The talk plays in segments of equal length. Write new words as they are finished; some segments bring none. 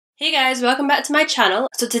Hey guys, welcome back to my channel.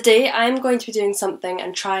 So today I'm going to be doing something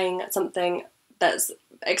and trying something that's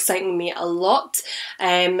exciting me a lot.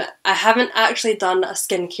 I haven't actually done a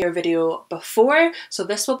skincare video before, so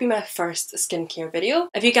this will be my first skincare video.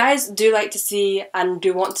 If you guys do like to see and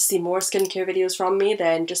do want to see more skincare videos from me,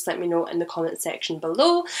 then just let me know in the comment section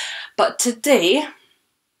below. But today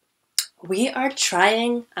we are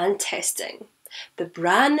trying and testing the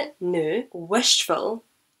brand new Wishful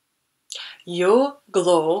Yo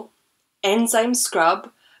Glow Enzyme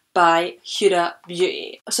Scrub by Huda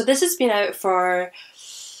Beauty. So this has been out for,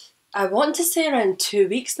 I want to say around 2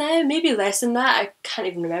 weeks now, maybe less than that. I can't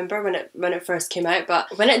even remember when it first came out,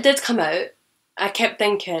 but when it did come out, I kept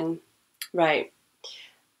thinking, right,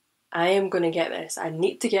 I am going to get this. I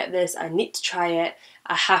need to get this. I need to try it.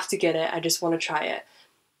 I have to get it. I just want to try it.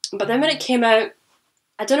 But then when it came out,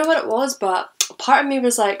 I don't know what it was, but part of me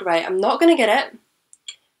was like, right, I'm not going to get it.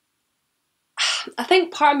 I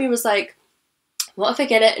think part of me was like, what if I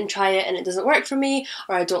get it and try it and it doesn't work for me,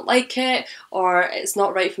 or I don't like it, or it's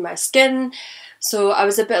not right for my skin? So I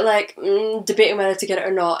was a bit like debating whether to get it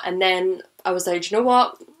or not, and then I was like, you know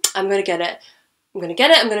what, I'm going to get it. I'm going to get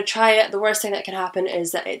it, I'm going to try it. The worst thing that can happen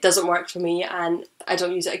is that it doesn't work for me and I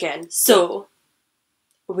don't use it again. So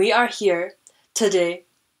we are here today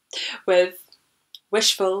with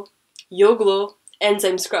Wishful Yo Glow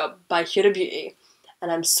Enzyme Scrub by Huda Beauty,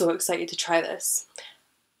 and I'm so excited to try this.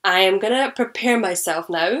 I am going to prepare myself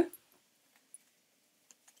now.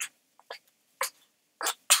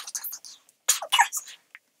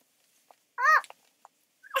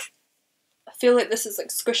 I feel like this is like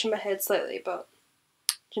squishing my head slightly, but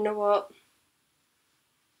do you know what?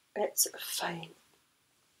 It's fine.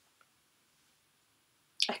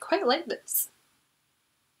 I quite like this.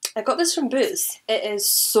 I got this from Boots. It is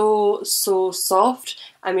so soft.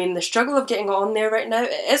 I mean, the struggle of getting it on there right now,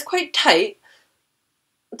 it is quite tight.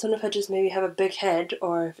 I don't know if I just maybe have a big head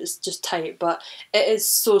or if it's just tight, but it is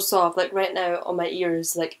so soft. Like right now on my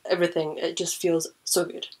ears, like everything, it just feels so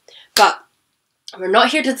good. But we're not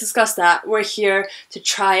here to discuss that. We're here to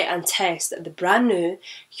try and test the brand new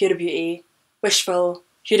Huda Beauty Wishful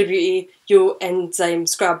Huda Beauty Yo Enzyme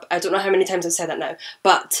Scrub. I don't know how many times I've said that now,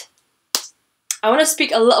 but I want to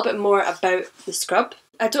speak a little bit more about the scrub.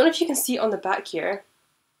 I don't know if you can see on the back here.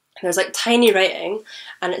 There's like tiny writing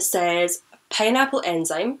and it says pineapple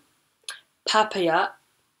enzyme, papaya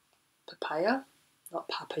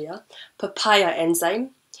enzyme,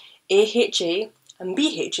 AHA and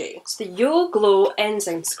BHA. So the Yo Glow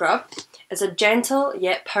Enzyme Scrub is a gentle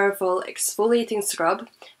yet powerful exfoliating scrub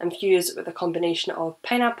infused with a combination of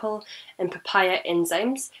pineapple and papaya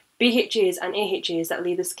enzymes, BHAs and AHAs that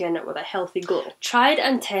leave the skin with a healthy glow. Tried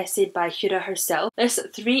and tested by Huda herself, this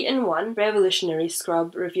 3-in-1 revolutionary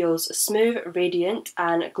scrub reveals smooth, radiant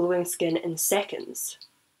and glowing skin in seconds.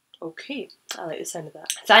 Okay, I like the sound of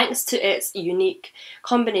that. Thanks to its unique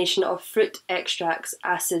combination of fruit extracts,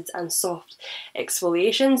 acids and soft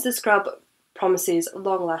exfoliations, the scrub promises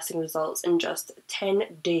long-lasting results in just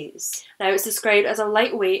 10 days. Now it's described as a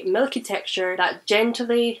lightweight, milky texture that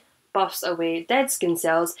gently buffs away dead skin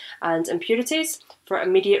cells and impurities for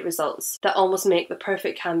immediate results that almost make the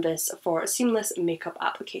perfect canvas for seamless makeup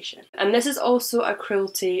application. And this is also a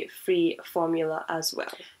cruelty-free formula as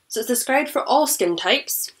well. So it's described for all skin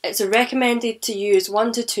types. It's recommended to use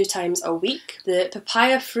 1 to 2 times a week. The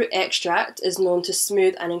papaya fruit extract is known to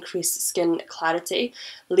smooth and increase skin clarity,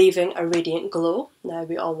 leaving a radiant glow. Now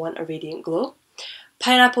we all want a radiant glow.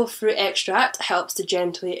 Pineapple fruit extract helps to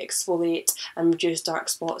gently exfoliate and reduce dark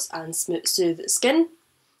spots and soothe skin.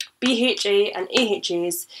 BHA and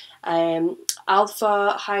AHAs,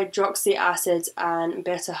 alpha hydroxy acids and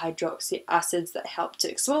beta hydroxy acids that help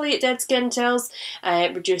to exfoliate dead skin cells,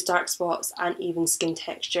 reduce dark spots and even skin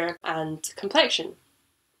texture and complexion.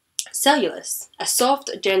 Cellulose, a soft,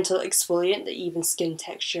 gentle exfoliant that evens skin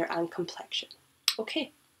texture and complexion.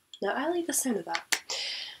 Okay, now I like the sound of that.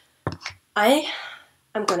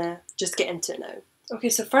 I'm gonna just get into it now. Okay,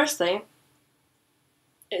 so firstly,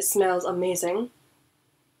 it smells amazing.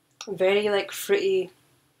 Very like fruity.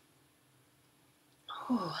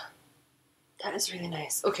 Oh, that is really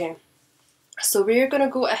nice. Okay, so we're gonna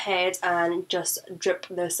go ahead and just drip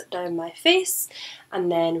this down my face,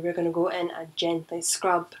 and then we're gonna go in and gently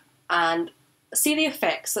scrub and see the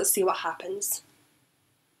effects. Let's see what happens.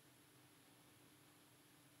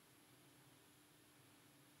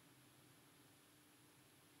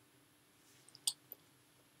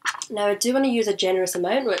 Now I do want to use a generous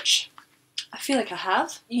amount, which I feel like I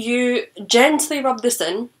have. You gently rub this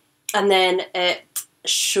in and then it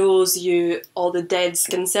shows you all the dead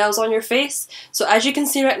skin cells on your face. So as you can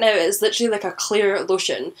see right now, it's literally like a clear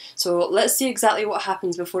lotion. So let's see exactly what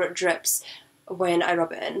happens before it drips when I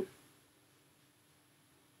rub it in.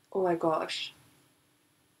 Oh my gosh.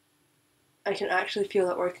 I can actually feel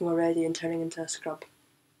it working already and turning into a scrub.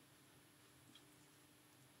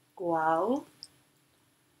 Wow.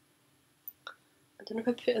 I don't know if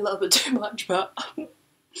I put a little bit too much, but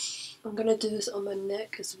I'm gonna do this on my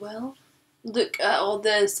neck as well. Look at all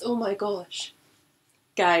this, oh my gosh.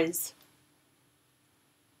 Guys,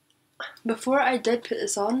 before I did put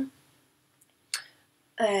this on,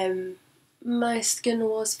 my skin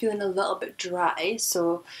was feeling a little bit dry,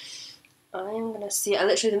 so I'm gonna see. I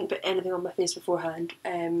literally didn't put anything on my face beforehand,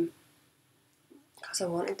 because I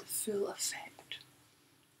wanted the full effect.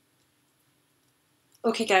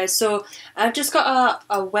 Okay guys, so I've just got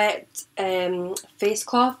a wet face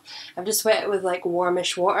cloth. I've just wet it with like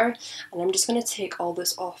warmish water, and I'm just going to take all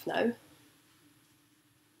this off now.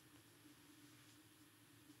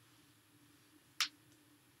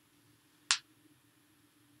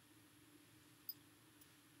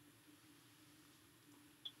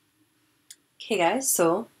 Okay guys,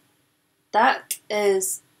 so that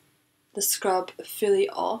is the scrub fully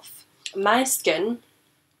off. My skin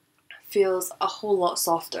feels a whole lot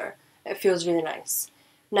softer. It feels really nice.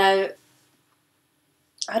 Now,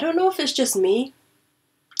 I don't know if it's just me.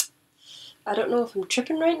 I don't know if I'm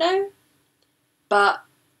tripping right now, but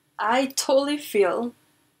I totally feel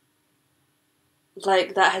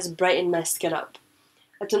like that has brightened my skin up.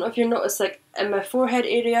 I don't know if you noticed, like in my forehead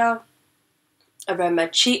area, around my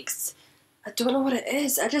cheeks. I don't know what it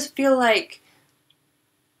is. I just feel like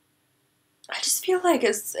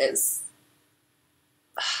it's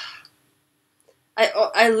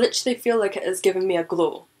I literally feel like it is giving me a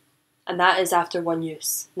glow, and that is after one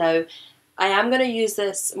use. Now, I am going to use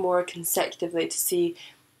this more consecutively to see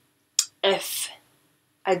if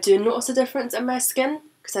I do notice a difference in my skin,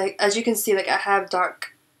 because as you can see, like I have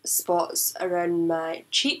dark spots around my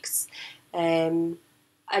cheeks. I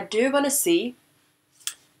do want to see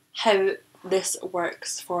how this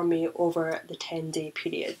works for me over the 10-day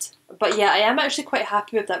period. But yeah, I am actually quite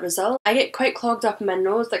happy with that result. I get quite clogged up in my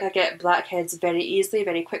nose, like I get blackheads very easily,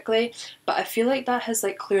 very quickly, but I feel like that has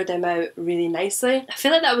like cleared them out really nicely. I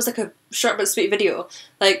feel like that was like a short but sweet video.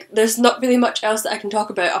 Like there's not really much else that I can talk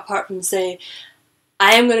about apart from say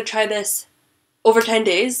I am going to try this over 10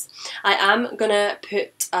 days. I am going to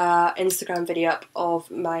put an Instagram video up of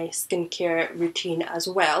my skincare routine as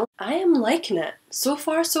well. I am liking it. So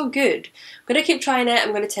far so good. I'm going to keep trying it.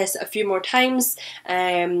 I'm going to test it a few more times.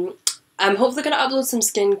 I'm hopefully going to upload some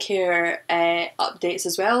skincare updates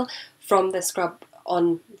as well from the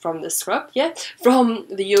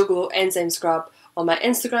Yo Glow Enzyme Scrub on my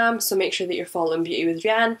Instagram, so make sure that you're following Beauty with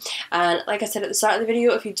Rianne. And like I said at the start of the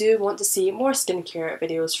video, if you do want to see more skincare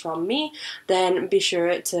videos from me, then be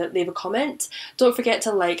sure to leave a comment. Don't forget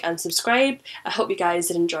to like and subscribe. I hope you guys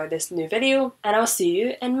did enjoy this new video, and I'll see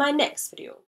you in my next video.